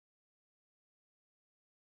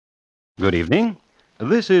Good evening.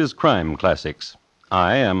 This is Crime Classics.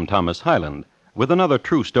 I am Thomas Hyland with another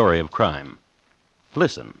true story of crime.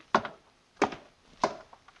 Listen.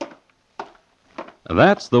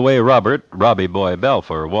 That's the way Robby Boy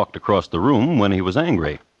Balfour walked across the room when he was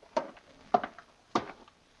angry.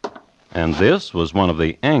 And this was one of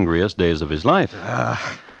the angriest days of his life.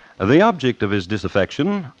 The object of his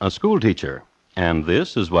disaffection, a schoolteacher. And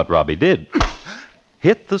this is what Robby did.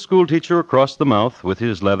 Hit the schoolteacher across the mouth with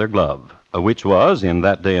his leather glove, which was, in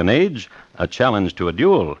that day and age, a challenge to a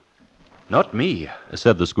duel. Not me,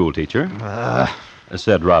 said the schoolteacher.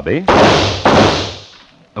 Said Robby.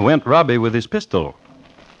 Went Robby with his pistol.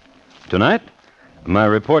 Tonight, my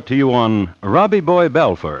report to you on Robby Boy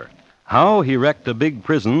Balfour, how he wrecked a big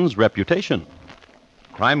prison's reputation.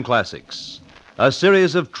 Crime Classics, a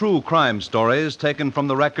series of true crime stories taken from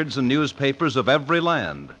the records and newspapers of every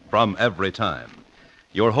land, from every time.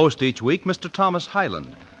 Your host each week, Mr. Thomas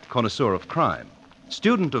Hyland, connoisseur of crime,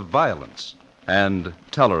 student of violence, and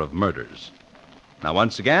teller of murders. Now,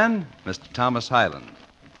 once again, Mr. Thomas Hyland.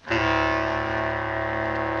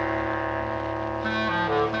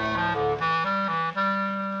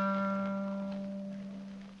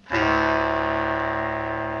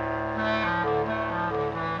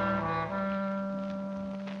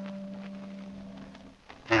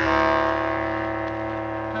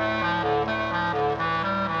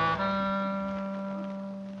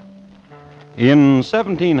 In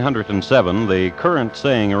 1707, the current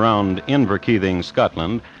saying around Inverkeithing,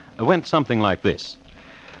 Scotland, went something like this.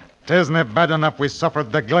 "'Tisn't it bad enough we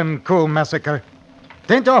suffered the Glencoe massacre?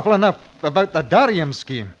 'Tain't awful enough about the Darien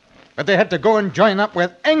scheme, but they had to go and join up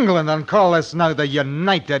with England and call us now the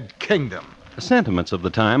United Kingdom." Sentiments of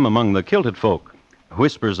the time among the kilted folk,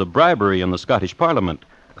 whispers of bribery in the Scottish Parliament,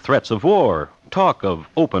 threats of war, talk of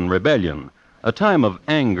open rebellion, a time of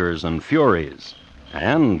angers and furies.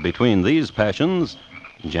 And between these passions,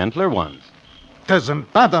 gentler ones.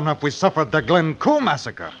 "'Tisn't bad enough we suffered the Glencoe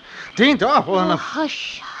massacre. 'Tain't awful enough..."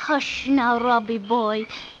 Hush now, Robby boy.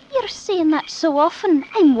 You're saying that so often,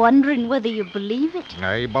 I'm wondering whether you believe it.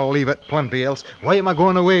 I believe it plenty else. Why am I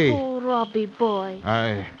going away? Oh, Robby boy.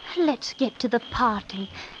 Aye. Let's get to the parting.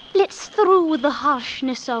 Let's through with the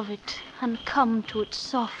harshness of it and come to its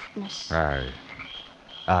softness.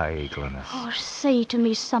 Aye, Glynis. Or say to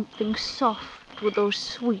me something soft with those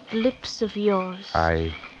sweet lips of yours.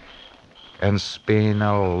 Aye. And Spain,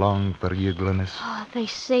 I'll long for you, Glynis. Oh, they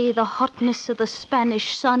say the hotness of the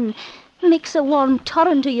Spanish sun makes a warm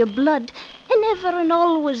torrent of your blood, and ever and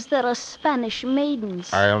always there are Spanish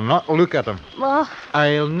maidens. I'll not look at them. Oh,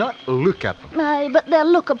 I'll not look at them. aye, but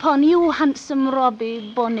they'll look upon you, handsome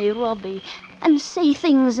Robby, bonny Robby, and say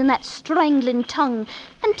things in that strangling tongue,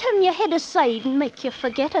 and turn your head aside and make you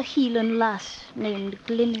forget a Hyland lass named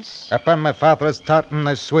Glynis. Upon my father's tartan,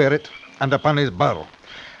 I swear it, and upon his barrel.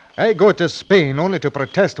 I go to Spain only to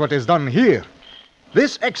protest what is done here.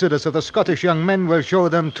 This exodus of the Scottish young men will show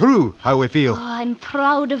them true how we feel. Oh, I'm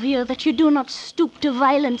proud of you that you do not stoop to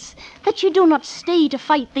violence, that you do not stay to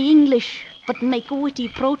fight the English, but make witty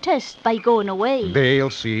protest by going away. They'll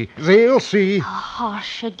see. They'll see.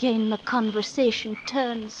 Harsh again the conversation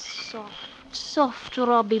turns. Soft,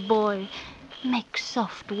 Robby boy. Make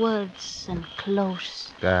soft words and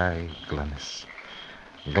close. Aye, Glynis.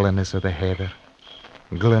 Glynis of the heather.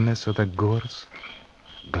 Glynis of the gorse.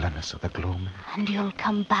 Glynis of the gloaming. And you'll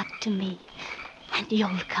come back to me. And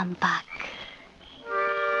you'll come back.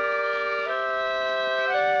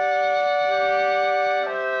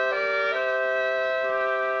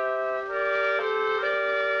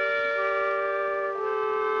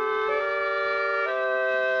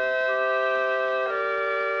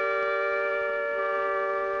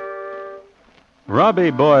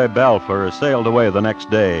 Robby Boy Balfour sailed away the next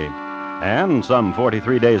day, and some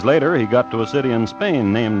 43 days later he got to a city in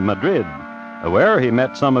Spain named Madrid, where he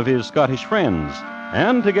met some of his Scottish friends,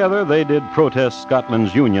 and together they did protest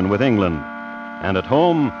Scotland's union with England. And at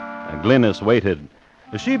home, Glynis waited.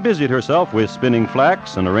 She busied herself with spinning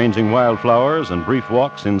flax and arranging wildflowers and brief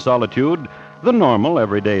walks in solitude, the normal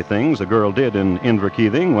everyday things a girl did in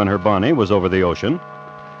Inverkeithing when her bonny was over the ocean.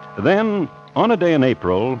 Then, on a day in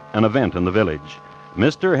April, an event in the village.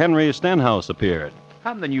 Mr. Henry Stenhouse appeared.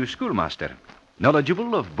 I'm the new schoolmaster,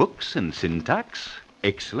 knowledgeable of books and syntax,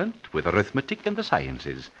 excellent with arithmetic and the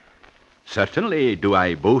sciences. Certainly do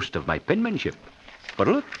I boast of my penmanship. For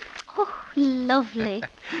look. Oh, lovely.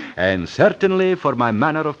 And certainly for my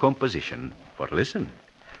manner of composition. For listen.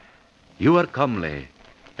 You are comely,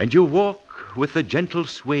 and you walk with the gentle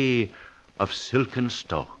sway of silken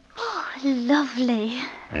stalk. Oh, lovely.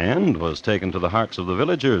 And was taken to the hearts of the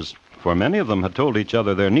villagers, for many of them had told each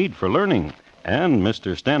other their need for learning, and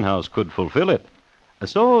Mr. Stenhouse could fulfill it.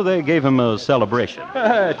 So they gave him a celebration.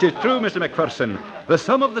 It is true, Mr. McPherson. The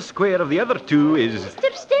sum of the square of the other two is...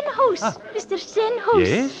 Mr. Stenhouse! Mr. Stenhouse!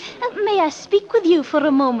 Yes? May I speak with you for a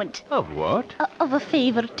moment? Of what? Of a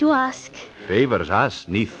favor to ask. Favors us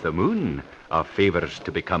neath the moon are favors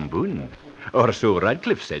to become boon. Or so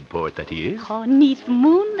Radcliffe said, poet that he is. Oh, neath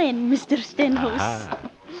moon then, Mr. Stenhouse. Ah.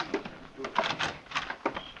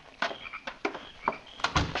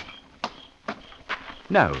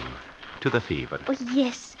 Now, to the favor. Oh,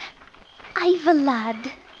 yes. I've a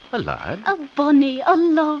lad. A lad? A bonny, a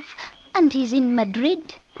love. And he's in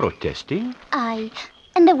Madrid. Protesting? Aye.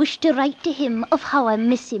 And I wish to write to him of how I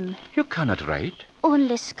miss him. You cannot write.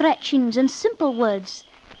 Only scratchings and simple words.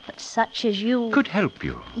 But such as you... Could help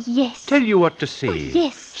you. Yes. Tell you what to say. Oh,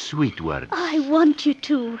 yes. Sweet words. I want you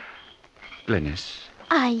to. Glenys,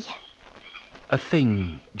 Aye. a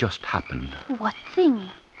thing just happened. What thing?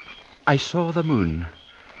 I saw the moon,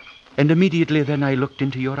 and immediately then I looked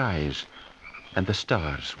into your eyes, and the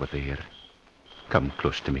stars were there. Come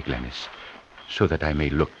close to me, Glenys, so that I may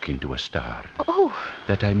look into a star. Oh.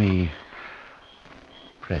 That I may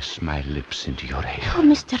press my lips into your hair. Oh,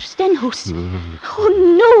 Mr. Stenhouse.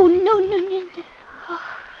 Oh, no, no, no, no. No.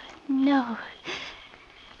 Oh, no.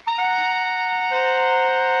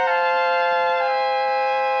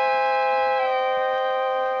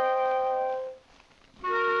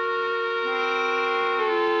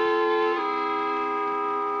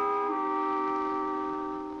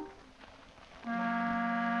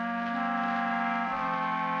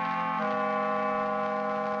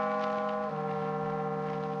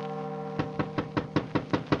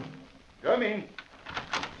 Come in.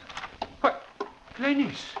 What?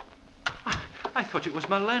 Glenys? I thought it was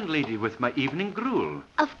my landlady with my evening gruel.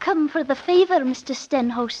 I've come for the favor, Mr.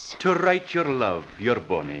 Stenhouse. To write your love, your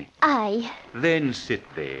bonny. Aye. Then sit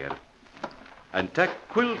there. And take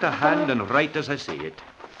quill to hand and write as I say it.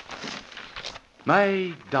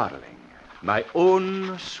 My darling, my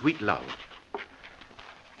own sweet love.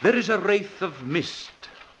 There is a wraith of mist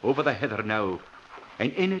over the heather now,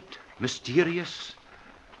 and in it, mysterious,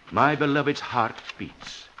 my beloved's heart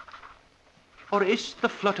beats. Or is the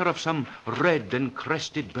flutter of some red and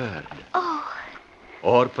crested bird? Oh.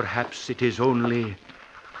 Or perhaps it is only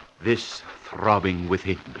this throbbing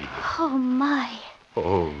within me. Oh, my.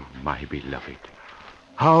 Oh, my beloved,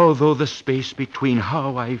 how though the space between,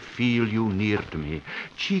 how I feel you near to me,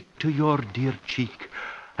 cheek to your dear cheek,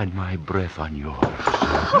 and my breath on yours.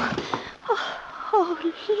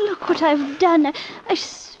 Oh, look what I've done. I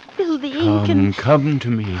spilled the ink and... Come to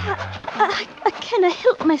me. I cannot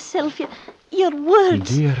help myself. Your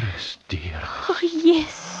words. Dearest, dear. Oh,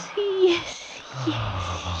 yes, yes,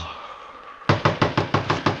 yes.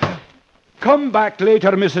 Come back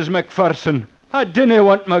later, Mrs. McPherson. I dinna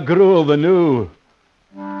want my gruel the new.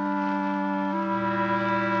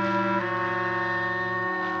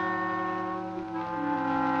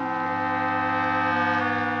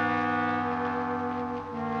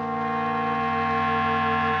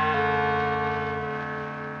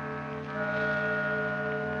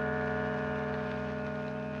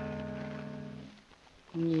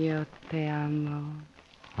 Yo te amo.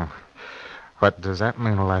 What does that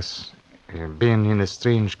mean, Les? Being in a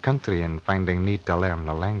strange country and finding need to learn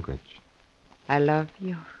the language. I love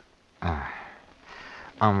you.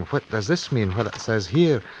 What does this mean, what it says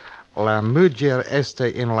here? La mujer está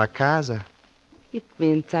en la casa. It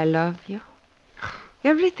means I love you.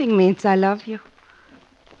 Everything means I love you.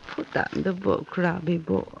 Put down the book, Robby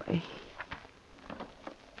boy.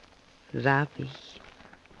 Robby,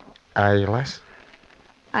 Aye, Les?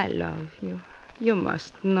 I love you. You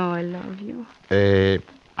must know I love you.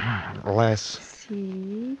 Les,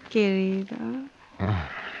 Sí, querida.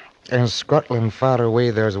 in Scotland far away,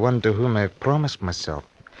 there's one to whom I've promised myself.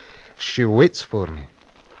 She waits for me.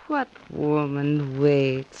 What woman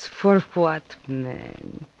waits for what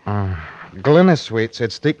man? Glenys waits.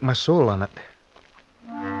 I'd stake my soul on it.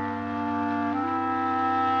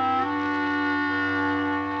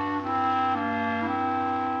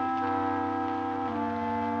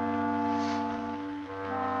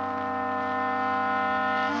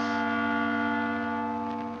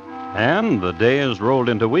 And the days rolled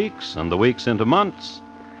into weeks, and the weeks into months.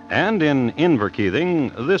 And in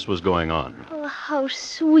Inverkeithing, this was going on. Oh, how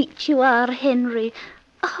sweet you are, Henry.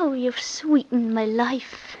 Oh, you've sweetened my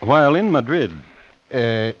life. While in Madrid,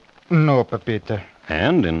 No, Pepita.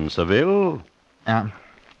 and in Seville,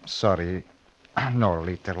 Sorry. No,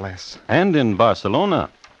 later, Les. and in Barcelona,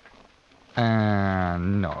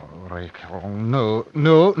 No, Rachel.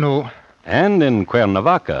 No. and in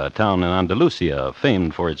Cuernavaca, a town in Andalusia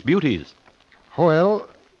famed for its beauties. Well,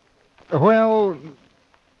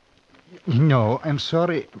 I'm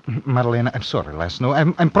sorry, Madalena. I'm sorry, lass. No,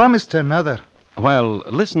 I'm promised to another. Well,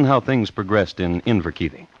 listen how things progressed in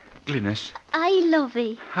Inverkeithing. Glynis, I love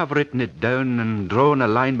it. I've written it down and drawn a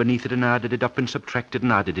line beneath it and added it up and subtracted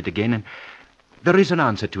and added it again, and there is an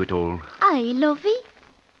answer to it all. I love it.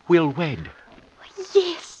 We'll wed.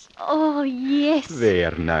 Yes. Oh, yes.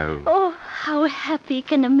 There now. Oh, how happy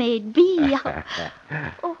can a maid be?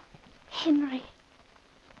 Oh, Henry.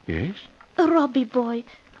 Yes? Robby boy.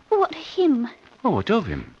 What him? Oh, what of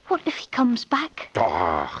him? What if he comes back?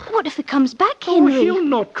 Ah. What if he comes back, Oh, Henry? he'll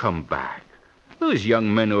not come back. Those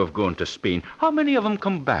young men who have gone to Spain, how many of them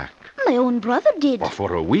come back? My own brother did. Oh,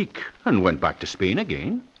 for a week, and went back to Spain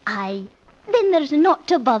again. Aye. Then there's not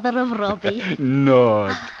to bother of Robby.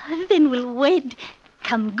 Not. Then we'll wed.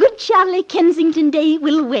 Come good Charlie Kensington Day,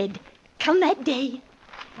 we'll wed. Come that day.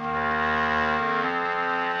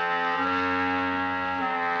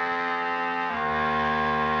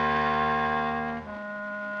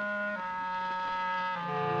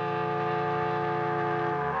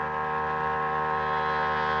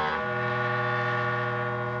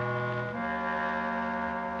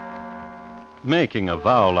 Making a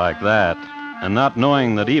vow like that, and not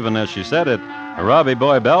knowing that even as she said it, Robby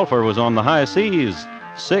boy Balfour was on the high seas,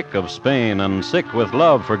 sick of Spain and sick with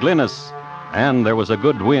love for Glynis. And there was a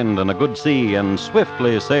good wind and a good sea, and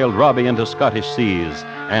swiftly sailed Robby into Scottish seas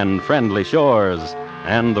and friendly shores,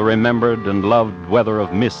 and the remembered and loved weather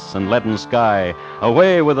of mists and leaden sky,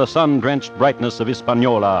 away with the sun-drenched brightness of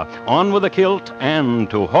Hispaniola, on with the kilt and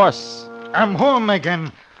to horse. I'm home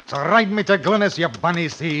again. So ride me to Glynis, you bonny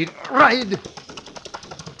seed. Ride!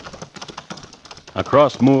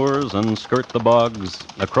 Across moors and skirt the bogs,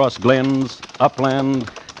 across glens,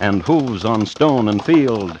 upland, and hooves on stone and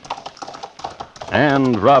field.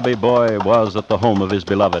 And Robby boy was at the home of his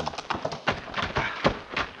beloved.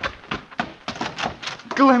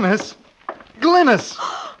 Glynis! Glynis!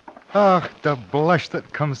 Oh, the blush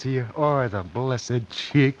that comes here. Oh, the blessed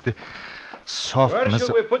cheek, the softness. Where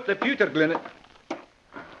shall we put the pewter, Glynis?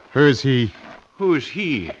 Who's he? Who's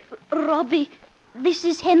he? Robby, this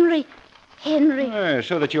is Henry. Henry.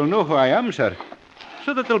 So that you'll know who I am, sir.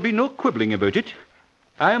 So that there'll be no quibbling about it.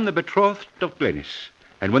 I am the betrothed of Glynis.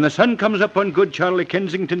 And when the sun comes up on good Charlie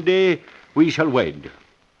Kensington Day, we shall wed.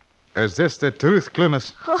 Is this the truth,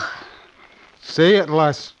 Glynis? Oh, Say it,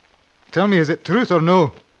 lass. Tell me, is it truth or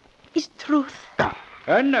no? it's truth.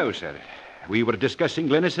 And now, sir, we were discussing,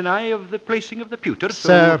 Glynis and I, of the placing of the pewter, so...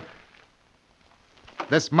 Sir,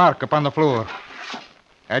 this mark upon the floor.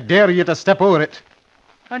 I dare you to step over it.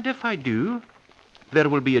 And if I do, there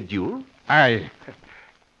will be a duel? Aye.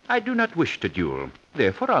 I do not wish to duel.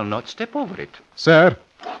 Therefore, I'll not step over it. Sir,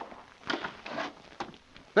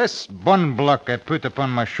 this bun block I put upon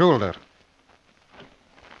my shoulder.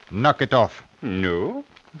 Knock it off. No,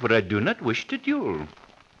 for I do not wish to duel.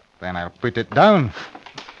 Then I'll put it down.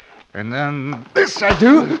 And then this I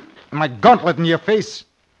do. My gauntlet in your face.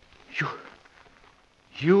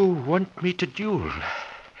 You want me to duel?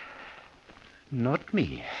 Not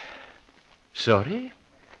me. Sorry?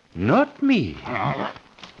 Not me.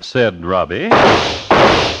 Said Robby.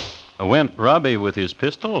 Went Robby with his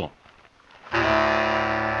pistol.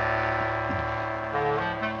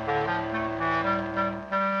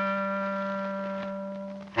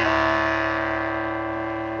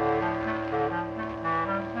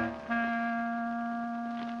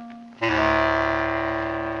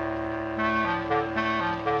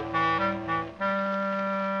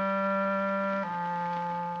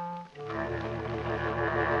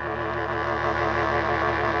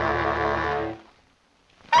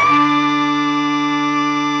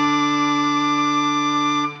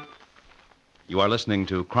 You are listening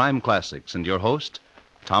to Crime Classics and your host,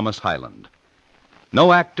 Thomas Hyland.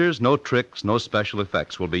 No actors, no tricks, no special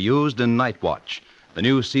effects will be used in Night Watch, the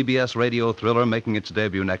new CBS radio thriller making its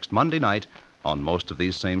debut next Monday night on most of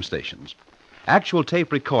these same stations. Actual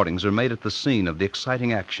tape recordings are made at the scene of the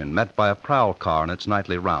exciting action met by a prowl car in its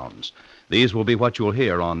nightly rounds. These will be what you'll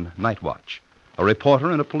hear on Night Watch. A reporter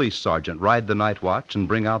and a police sergeant ride the Night Watch and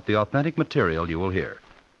bring out the authentic material you will hear.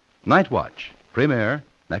 Night Watch, premiere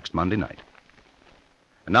next Monday night.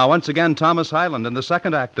 And now, once again, Thomas Hyland in the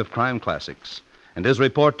second act of Crime Classics, and his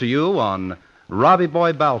report to you on Robby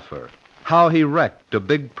boy Balfour, how he wrecked a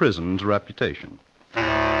big prison's reputation.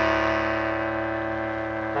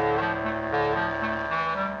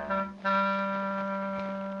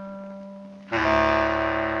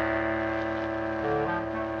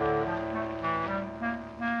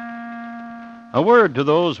 A word to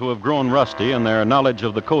those who have grown rusty in their knowledge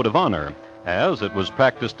of the Code of Honor, as it was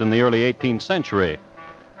practiced in the early 18th century.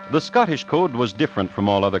 The Scottish Code was different from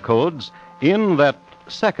all other codes in that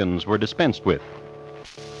seconds were dispensed with.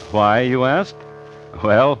 Why, you ask?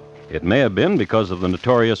 Well, it may have been because of the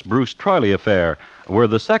notorious Bruce Troiley affair, where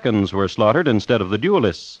the seconds were slaughtered instead of the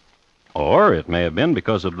duelists. Or it may have been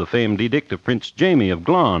because of the famed edict of Prince Jamie of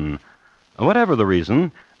Glon. Whatever the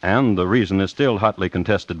reason, and the reason is still hotly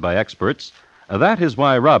contested by experts, that is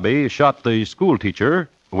why Robby shot the schoolteacher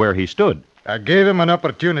where he stood. I gave him an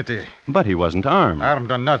opportunity. But he wasn't armed.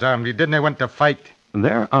 Armed or not armed, he didn't want to fight.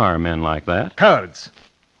 There are men like that. Cowards.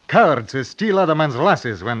 Cowards who steal other men's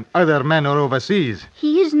lasses when other men are overseas.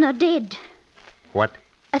 He is not dead. What?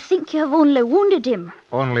 I think you have only wounded him.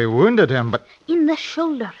 Only wounded him, but In the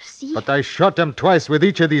shoulder, see? I shot him twice with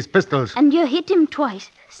each of these pistols. And you hit him twice,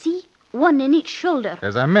 see? One in each shoulder.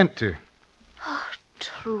 As I meant to. Oh,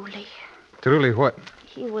 truly. Truly what?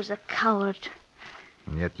 He was a coward.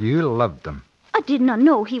 And yet you loved him. I did not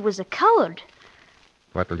know he was a coward.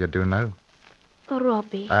 What'll you do now?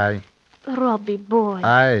 Robby. Aye. Robby boy.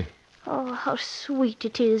 Aye. Oh, how sweet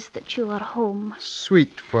it is that you are home.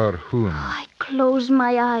 Sweet for whom? I close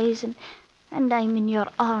my eyes and I'm in your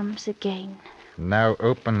arms again. Now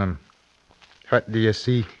open them. What do you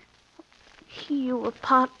see? You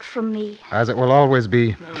apart from me. As it will always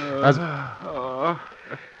be. As...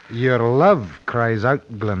 Your love cries out,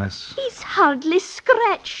 Glynis. He's hardly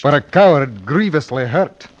scratched. For a coward grievously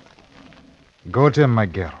hurt. Go to him, my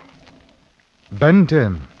girl. Bend to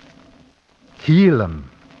him. Heal him.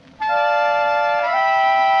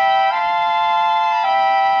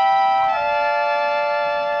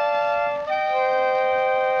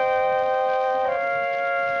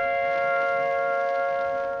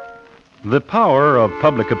 The power of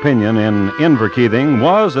public opinion in Inverkeithing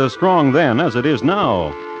was as strong then as it is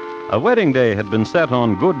now. A wedding day had been set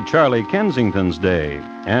on Good Charlie Kensington's day,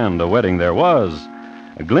 and a wedding there was.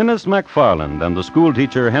 Glynis MacFarland and the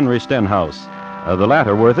schoolteacher Henry Stenhouse, the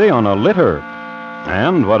latter worthy on a litter.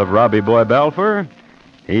 And what of Robby boy Balfour?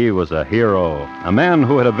 He was a hero, a man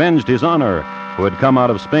who had avenged his honor, who had come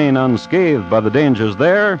out of Spain unscathed by the dangers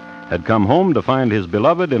there, had come home to find his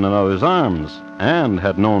beloved in another's arms, and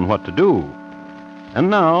had known what to do. And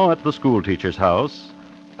now, at the schoolteacher's house,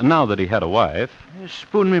 now that he had a wife...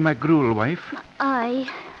 Spoon me my gruel, wife.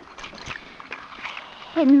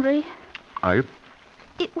 Henry, Aye.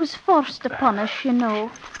 it was forced upon us, you know.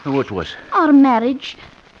 What was? Our marriage.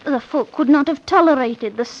 The folk could not have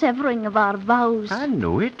tolerated the severing of our vows. I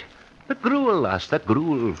know it. The gruel, lass, that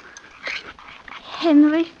gruel.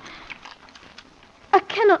 Henry, I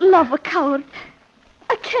cannot love a coward.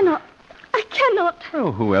 I cannot.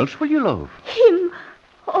 Oh, who else will you love? Him.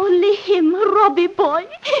 Only him, Robby boy.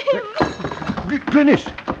 Him. Glynis!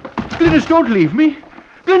 Glynis, don't leave me!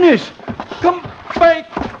 Glynis! Come back!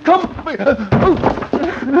 Come back!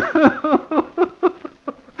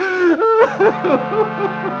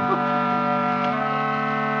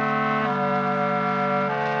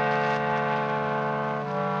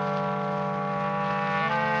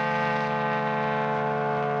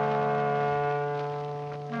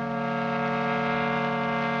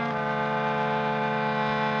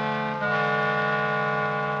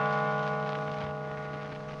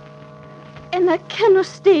 And I cannot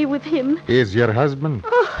stay with him. He's your husband.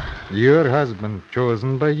 Your husband,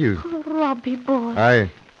 chosen by you. Oh, Robby boy.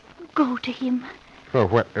 Aye. Go to him. For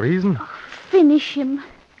what reason? Finish him.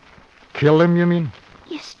 Kill him, you mean?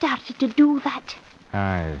 You started to do that.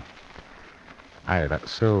 Aye. Aye,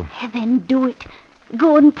 that's so. Then do it.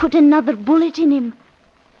 Go and put another bullet in him.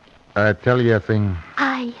 I tell you a thing.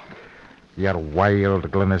 Aye. You're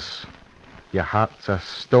wild, Glynis. Your heart's a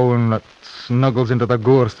stone that snuggles into the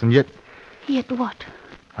gorse, and yet... Yet what?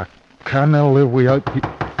 I can't live without you.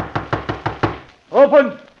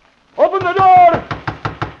 Open! Open the door!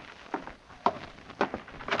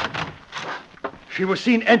 She was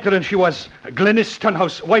seen entering, she was. Glynis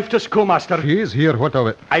Stenhouse, wife to schoolmaster. She is here, what of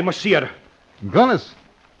it? I must see her. Glynis,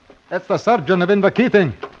 that's the surgeon of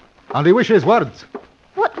Inverkeithing, and he wishes words.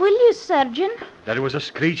 What will you, surgeon? There was a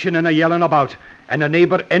screeching and a yelling about, and a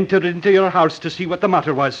neighbor entered into your house to see what the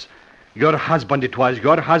matter was. Your husband it was,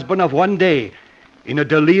 your husband of one day. In a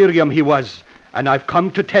delirium he was, and I've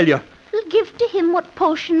come to tell you. We'll give to him what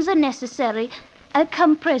potions are necessary. I'll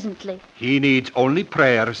come presently. He needs only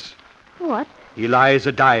prayers. What? He lies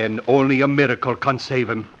a-dying, only a miracle can save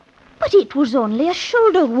him. But it was only a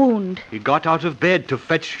shoulder wound. He got out of bed to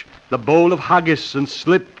fetch the bowl of haggis and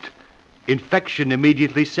slipped. Infection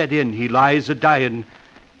immediately set in. He lies a-dying.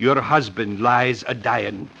 Your husband lies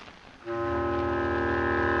a-dying.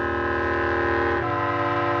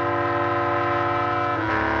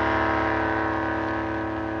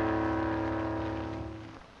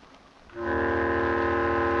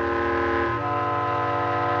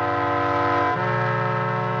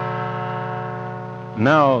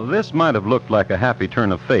 Now, this might have looked like a happy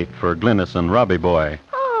turn of fate for Glynis and Robby boy.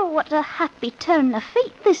 Oh, what a happy turn of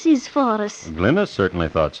fate this is for us. Glynis certainly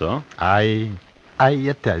thought so. Aye,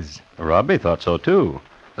 it is. Robby thought so, too.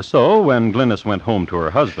 So, when Glynis went home to her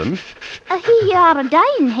husband... Here you are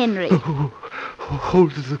dying, Henry.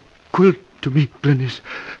 Hold the quilt to me, Glynis,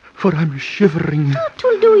 for I'm shivering. It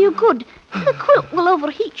will do you good. The quilt will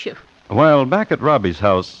overheat you. While back at Robby's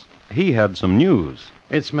house, he had some news.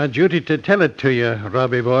 It's my duty to tell it to you,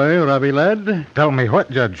 Robby boy, Robby lad. Tell me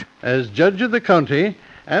what, Judge? As judge of the county,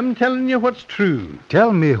 I'm telling you what's true.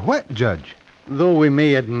 Tell me what, Judge? Though we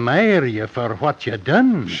may admire you for what you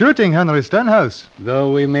done. Shooting Henry Stenhouse.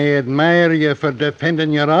 Though we may admire you for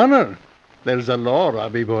defending your honor. There's a law,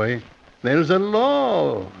 Robby boy. There's a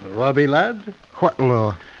law, Robby lad. What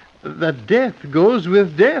law? That death goes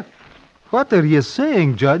with death. What are you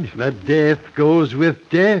saying, Judge? That death goes with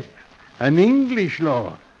death. An English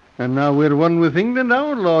law. And now we're one with England,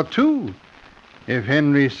 our law, too. If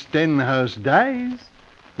Henry Stenhouse dies,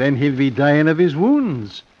 then he'll be dying of his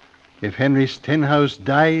wounds. If Henry Stenhouse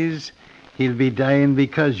dies, he'll be dying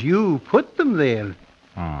because you put them there.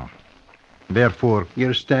 Therefore...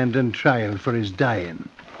 You're standing trial for his dying.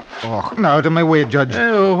 Oh, now out of my way, Judge.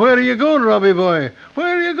 Oh, where are you going, Robby boy?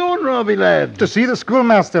 Where are you going, Robby lad? To see the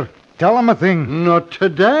schoolmaster. Tell him a thing. Not to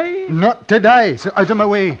die? Not to die. So out of my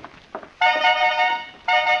way.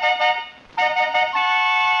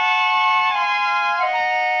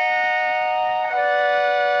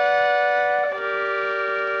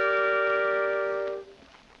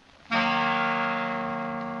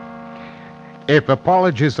 If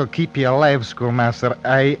apologies will keep you alive, schoolmaster,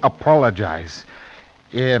 I apologize.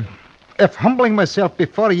 If humbling myself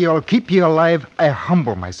before you will keep you alive, I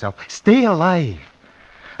humble myself. Stay alive.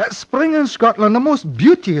 Spring in Scotland, the most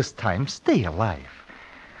beauteous time. Stay alive.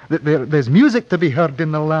 There's music to be heard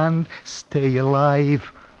in the land. Stay alive.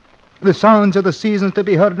 The sounds of the seasons to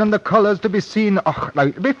be heard and the colours to be seen. Oh, now,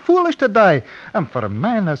 it'd be foolish to die. And for a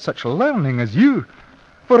man of such learning as you,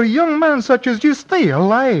 for a young man such as you, stay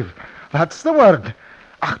alive. That's the word.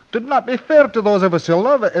 It did not be fair to those of us who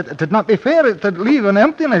love it. It did not be fair to leave an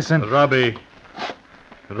emptiness in. Robby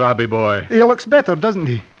boy. He looks better, doesn't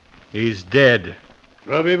he? He's dead.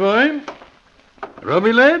 Robby boy?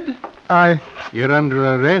 Robby lad? Aye. You're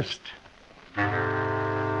under arrest.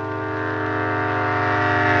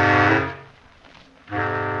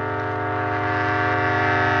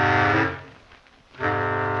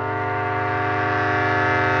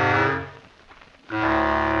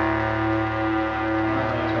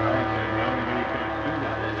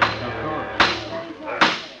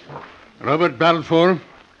 Robert Balfour,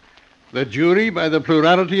 the jury, by the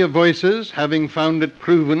plurality of voices, having found it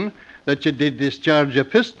proven that you did discharge a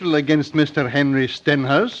pistol against Mr. Henry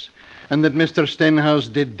Stenhouse, and that Mr. Stenhouse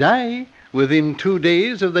did die within 2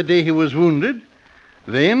 days of the day he was wounded,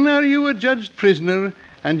 then are you adjudged prisoner,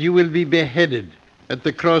 and you will be beheaded at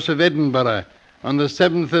the Cross of Edinburgh on the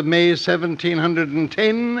 7th of May,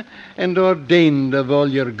 1710, and ordained of all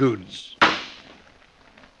your goods.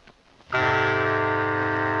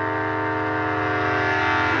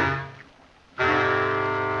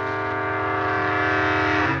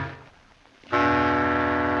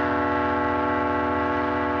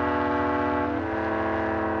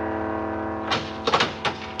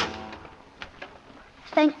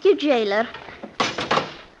 Thank you, jailer.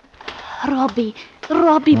 Robby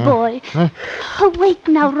boy. Awake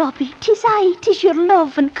now, Robby. 'Tis I, 'tis your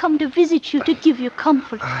love, and come to visit you to give you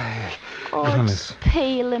comfort. It's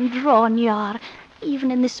pale and drawn you are.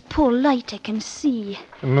 Even in this poor light I can see.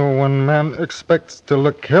 No one man expects to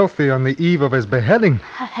look healthy on the eve of his beheading.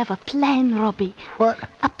 I have a plan, Robby. What?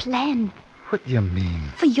 A plan What do you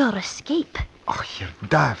mean? for your escape. Oh, you're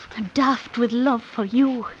daft. I'm daft with love for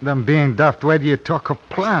you. Then being daft, why do you talk of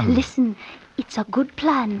plan? Listen, it's a good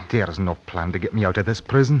plan. There's no plan to get me out of this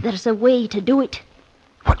prison. There's a way to do it.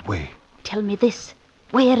 What way? Tell me this.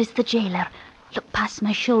 Where is the jailer? Look past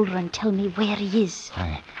my shoulder and tell me where he is.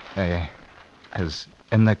 As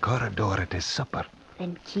in the corridor at his supper.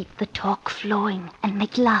 Then keep the talk flowing and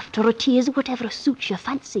make laughter or tears, whatever suits your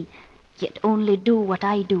fancy. Yet only do what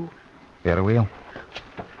I do. Very well.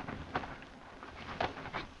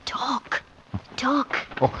 Talk.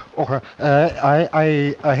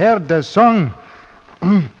 I heard the song.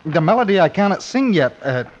 The melody I cannot sing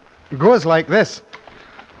yet. Goes like this.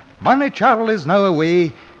 Bonnie Charles is now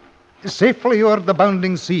away, safely o'er the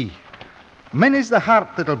bounding sea. Many's the heart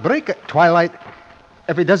that'll break at twilight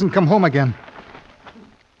if he doesn't come home again.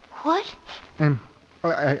 What?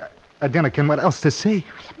 I don't know what else to say.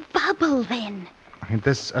 Babble, then.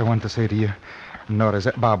 This I want to say to you, nor is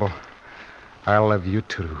it babble. I love you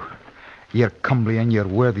true. You're comely and you're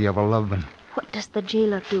worthy of a loving. What does the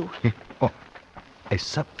jailer do? Oh, he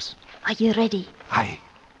sups. Are you ready? Aye.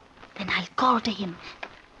 Then I'll call to him.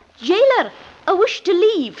 Jailer, I wish to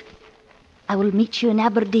leave. I will meet you in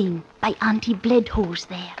Aberdeen by Auntie Bledhoe's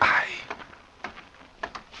there. Aye.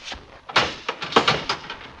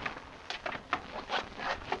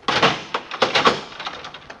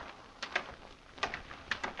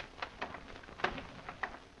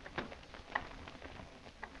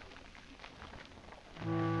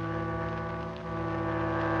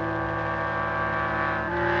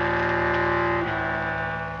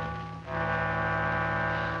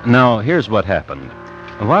 Now, here's what happened.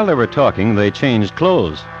 While they were talking, they changed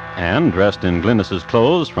clothes. And, dressed in Glynis's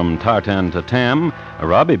clothes from tartan to tam, a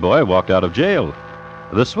Robby boy walked out of jail.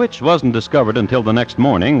 The switch wasn't discovered until the next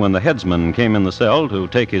morning when the headsman came in the cell to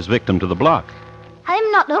take his victim to the block.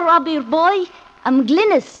 I'm not a Robby boy. I'm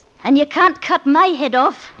Glynis, and you can't cut my head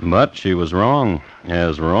off. But she was wrong,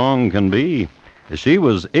 as wrong can be. She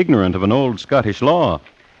was ignorant of an old Scottish law.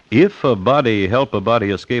 If a body help a body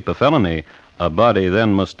escape a felony, a body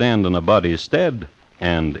then must stand in a body's stead,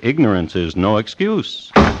 and ignorance is no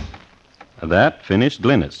excuse. That finished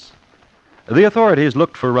Glynis. The authorities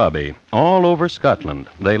looked for Robby all over Scotland.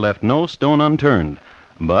 They left no stone unturned,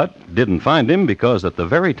 but didn't find him because at the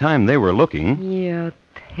very time they were looking... Yo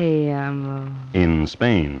te amo. In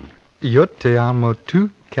Spain. Yo te amo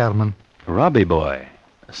too, Carmen. Robby boy.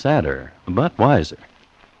 Sadder, but wiser.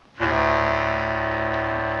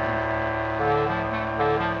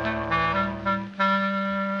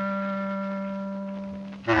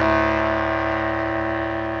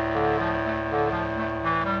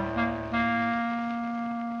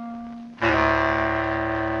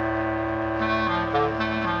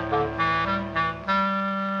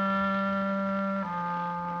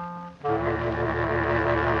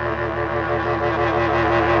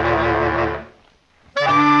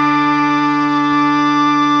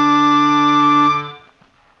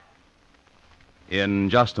 In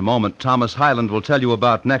just a moment, Thomas Hyland will tell you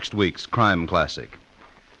about next week's crime classic.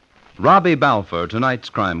 Robby Balfour, tonight's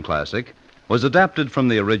crime classic, was adapted from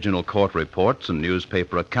the original court reports and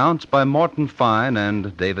newspaper accounts by Morton Fine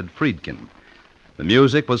and David Friedkin. The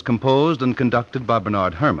music was composed and conducted by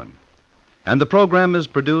Bernard Herrmann. And the program is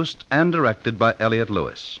produced and directed by Elliott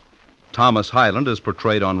Lewis. Thomas Hyland is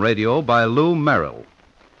portrayed on radio by Lou Merrill.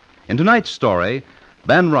 In tonight's story,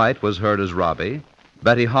 Ben Wright was heard as Robby,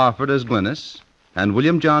 Betty Harford as Glynis, and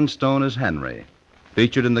William Johnstone as Henry.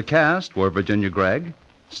 Featured in the cast were Virginia Gregg,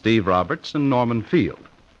 Steve Roberts, and Norman Field.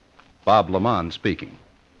 Bob Lamont speaking.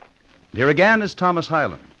 Here again is Thomas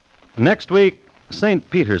Hyland. Next week, St.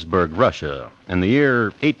 Petersburg, Russia, in the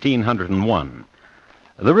year 1801.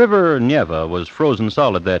 The river Neva was frozen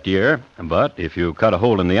solid that year, but if you cut a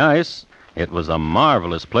hole in the ice, it was a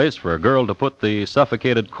marvelous place for a girl to put the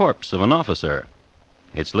suffocated corpse of an officer.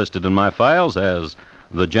 It's listed in my files as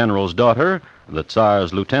The General's Daughter, The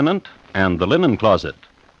Tsar's Lieutenant, and The Linen Closet,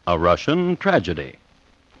 a Russian tragedy.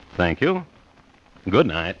 Thank you. Good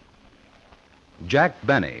night. Jack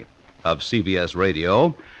Benny of CBS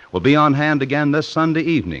Radio will be on hand again this Sunday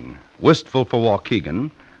evening, wistful for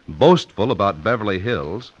Waukegan, boastful about Beverly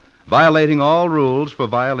Hills, violating all rules for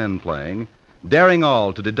violin playing, daring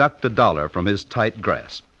all to deduct $1 from his tight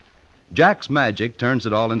grasp. Jack's magic turns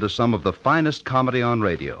it all into some of the finest comedy on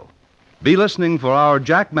radio. Be listening for our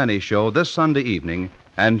Jack Benny show this Sunday evening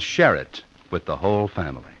and share it with the whole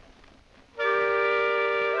family.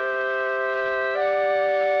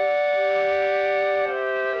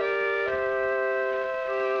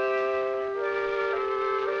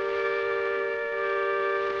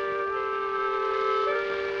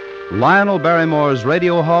 Lionel Barrymore's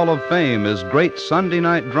Radio Hall of Fame is great Sunday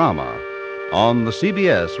night drama on the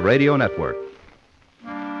CBS Radio Network.